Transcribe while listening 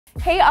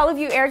Hey, all of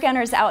you air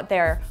gunners out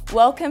there,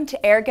 welcome to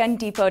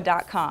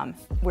AirgunDepot.com.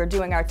 We're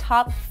doing our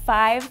top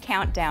 5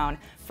 countdown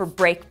for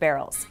brake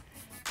barrels.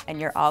 And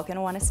you're all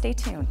gonna wanna stay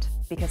tuned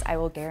because I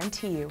will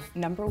guarantee you,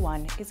 number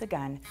 1 is a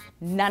gun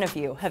none of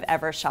you have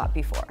ever shot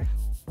before.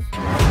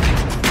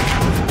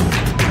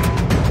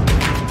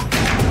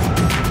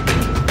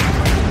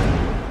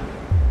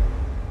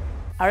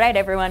 All right,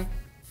 everyone,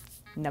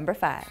 number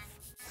 5.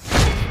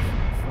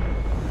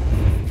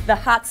 The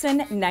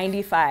Hatsan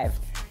 95.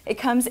 It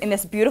comes in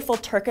this beautiful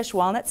Turkish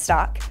walnut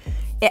stock.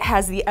 It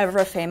has the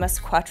ever-famous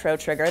Quattro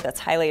trigger that's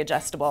highly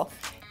adjustable,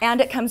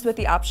 and it comes with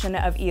the option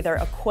of either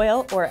a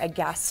coil or a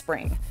gas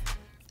spring.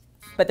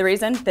 But the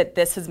reason that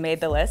this has made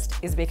the list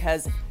is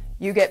because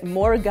you get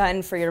more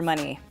gun for your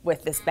money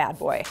with this bad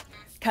boy,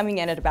 coming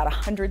in at about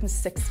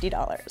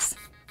 $160.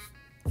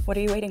 What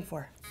are you waiting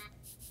for?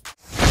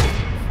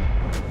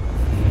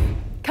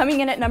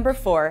 Coming in at number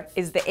 4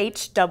 is the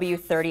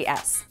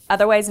HW30S,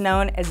 otherwise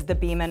known as the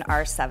Beeman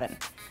R7.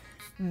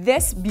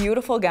 This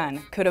beautiful gun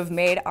could have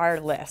made our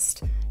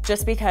list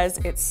just because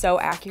it's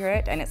so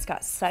accurate and it's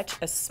got such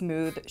a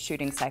smooth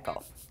shooting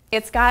cycle.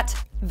 It's got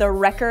the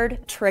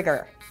record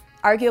trigger,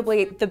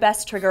 arguably the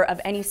best trigger of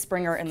any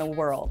Springer in the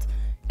world.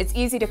 It's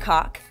easy to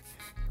cock.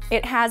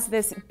 It has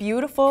this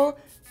beautiful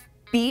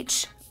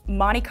beach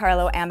Monte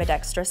Carlo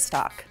ambidextrous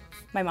stock.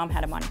 My mom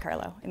had a Monte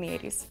Carlo in the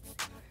 80s.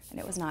 And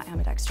it was not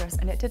ambidextrous,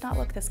 and it did not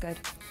look this good.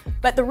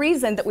 But the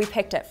reason that we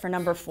picked it for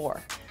number 4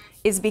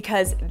 is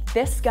because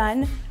this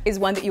gun is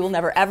one that you will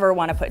never ever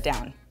want to put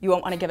down. You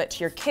won't want to give it to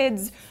your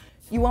kids.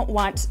 You won't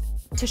want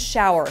to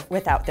shower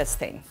without this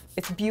thing.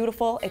 It's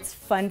beautiful, it's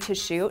fun to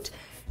shoot,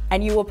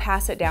 and you will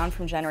pass it down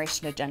from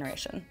generation to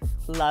generation.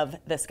 Love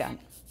this gun.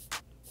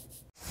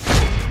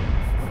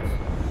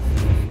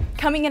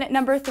 Coming in at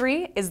number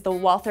 3 is the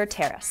Walther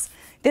Terrace.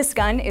 This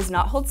gun is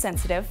not hold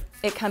sensitive.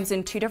 It comes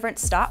in 2 different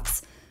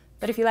stocks.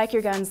 But if you like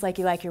your guns like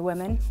you like your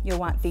women, you'll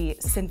want the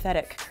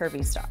synthetic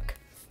curvy stock.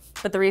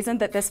 But the reason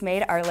that this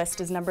made our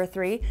list as number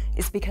 3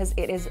 is because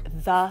it is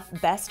the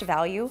best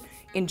value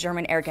in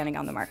German air gunning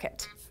on the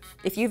market.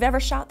 If you've ever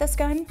shot this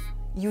gun,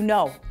 you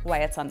know why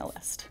it's on the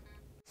list.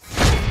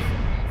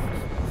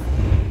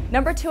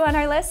 Number 2 on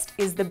our list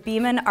is the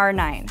Beeman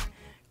R9.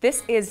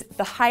 This is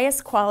the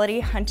highest quality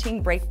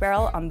hunting brake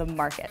barrel on the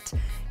market.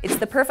 It's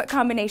the perfect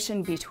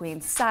combination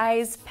between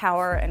size,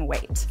 power, and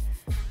weight.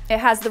 It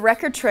has the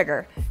record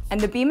trigger,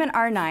 and the Beeman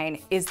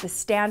R9 is the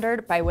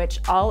standard by which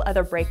all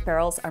other brake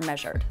barrels are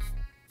measured.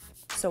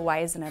 So why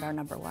isn't it our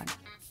number 1?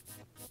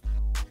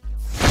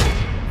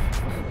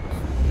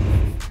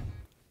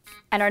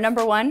 And our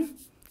number 1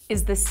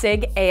 is the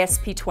SIG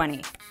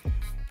ASP20.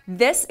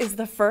 This is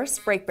the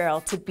first brake barrel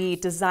to be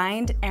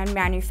designed and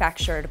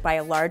manufactured by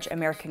a large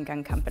American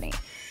gun company.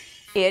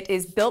 It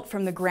is built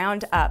from the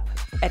ground up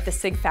at the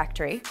SIG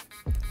factory.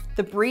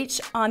 The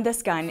breech on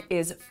this gun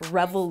is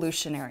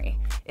revolutionary.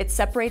 It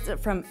separates it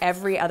from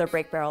every other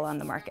brake barrel on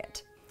the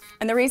market.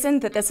 And the reason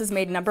that this is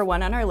made number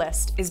 1 on our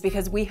list is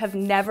because we have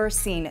never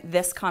seen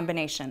this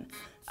combination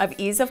of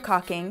ease of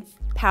cocking,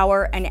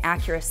 power, and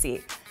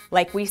accuracy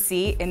like we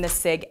see in the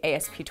SIG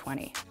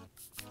ASP20.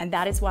 And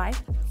that is why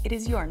it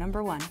is your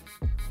number 1.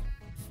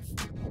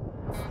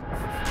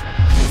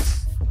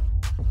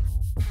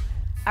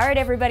 All right,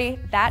 everybody,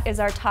 that is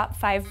our top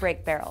 5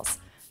 brake barrels.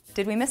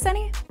 Did we miss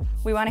any?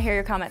 We want to hear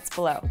your comments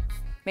below.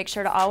 Make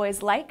sure to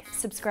always like,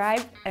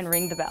 subscribe, and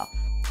ring the bell.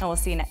 And we'll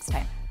see you next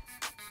time.